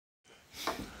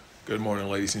Good morning,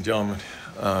 ladies and gentlemen.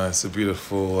 It's a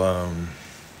beautiful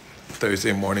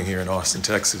Thursday morning here in Austin,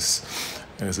 Texas,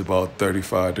 and it's about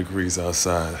 35 degrees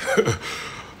outside.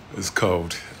 It's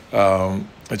cold. I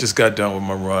just got done with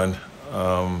my run.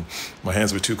 My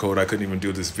hands were too cold. I couldn't even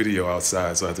do this video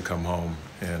outside, so I had to come home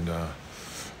and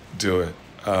do it.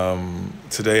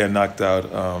 Today I knocked out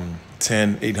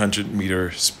 10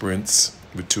 800-meter sprints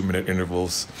with 2-minute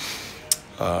intervals.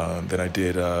 Then I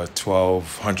did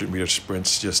 1,200-meter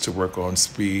sprints just to work on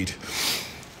speed.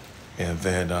 And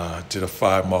then did a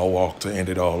 5-mile walk to end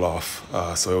it all off.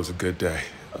 So it was a good day.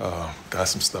 Got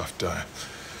some stuff done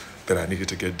that I needed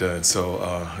to get done. So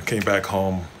I came back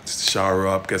home, just shower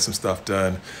up, get some stuff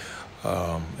done.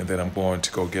 And then I'm going to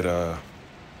get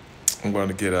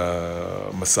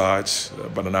a massage,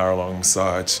 about an hour-long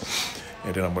massage.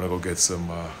 And then I'm going to go get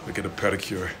a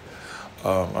pedicure.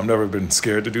 I've never been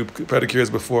scared to do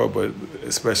pedicures before, but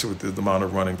especially with the amount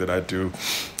of running that I do,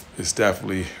 it's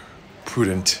definitely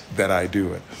prudent that I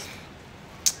do it.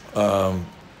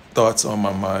 Thoughts on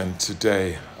my mind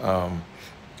today. I'm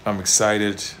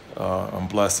excited, I'm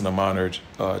blessed, and I'm honored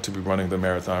to be running the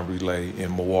marathon relay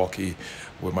in Milwaukee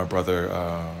with my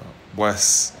brother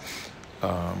Wes,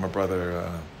 my brother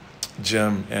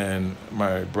Jim, and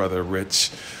my brother Rich.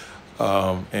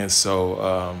 And so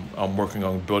I'm working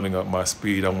on building up my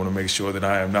speed. I want to make sure that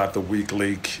I am not the weak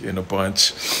link in a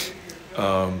bunch.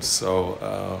 The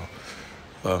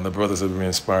brothers have been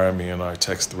inspiring me in our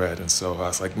text thread, and so I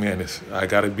was like, man, I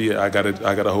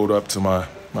gotta hold up to my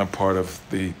part of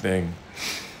the thing.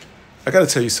 I gotta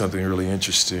tell you something really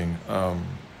interesting.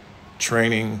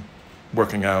 Training,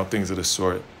 working out, things of the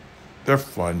sort, they're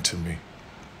fun to me.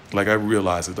 Like, I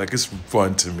realize it. Like, it's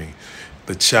fun to me.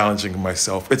 The challenging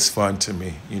myself, it's fun to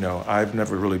me. You know, I've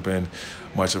never really been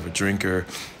much of a drinker,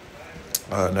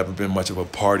 never been much of a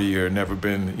partier, never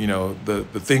been,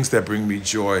 the things that bring me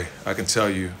joy, I can tell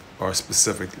you, are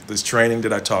specific. This training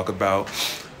that I talk about,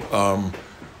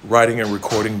 writing and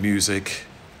recording music,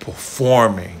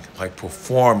 performing,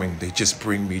 they just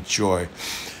bring me joy.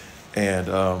 And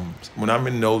when I'm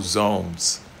in those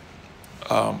zones,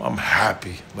 I'm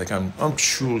happy. Like, I'm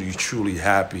truly, truly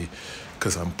happy,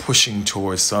 because I'm pushing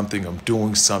towards something, I'm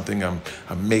doing something, I'm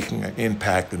making an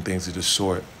impact and things of the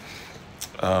sort.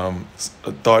 A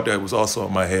thought that was also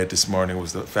in my head this morning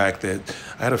was the fact that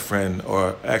I had a friend,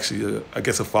 or actually, I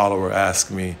guess a follower,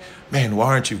 asked me, man, why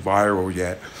aren't you viral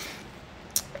yet?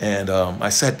 And I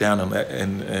sat down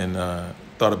and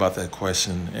thought about that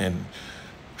question. And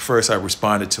first I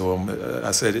responded to him.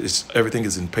 I said, everything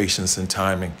is in patience and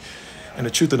timing. And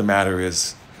the truth of the matter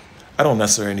is, I don't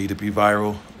necessarily need to be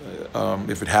viral.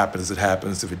 If it happens, it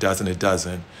happens. If it doesn't, it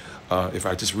doesn't. If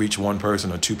I just reach one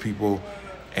person or two people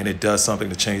and it does something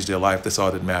to change their life, that's all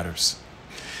that matters.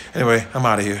 Anyway, I'm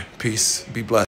out of here. Peace. Be blessed.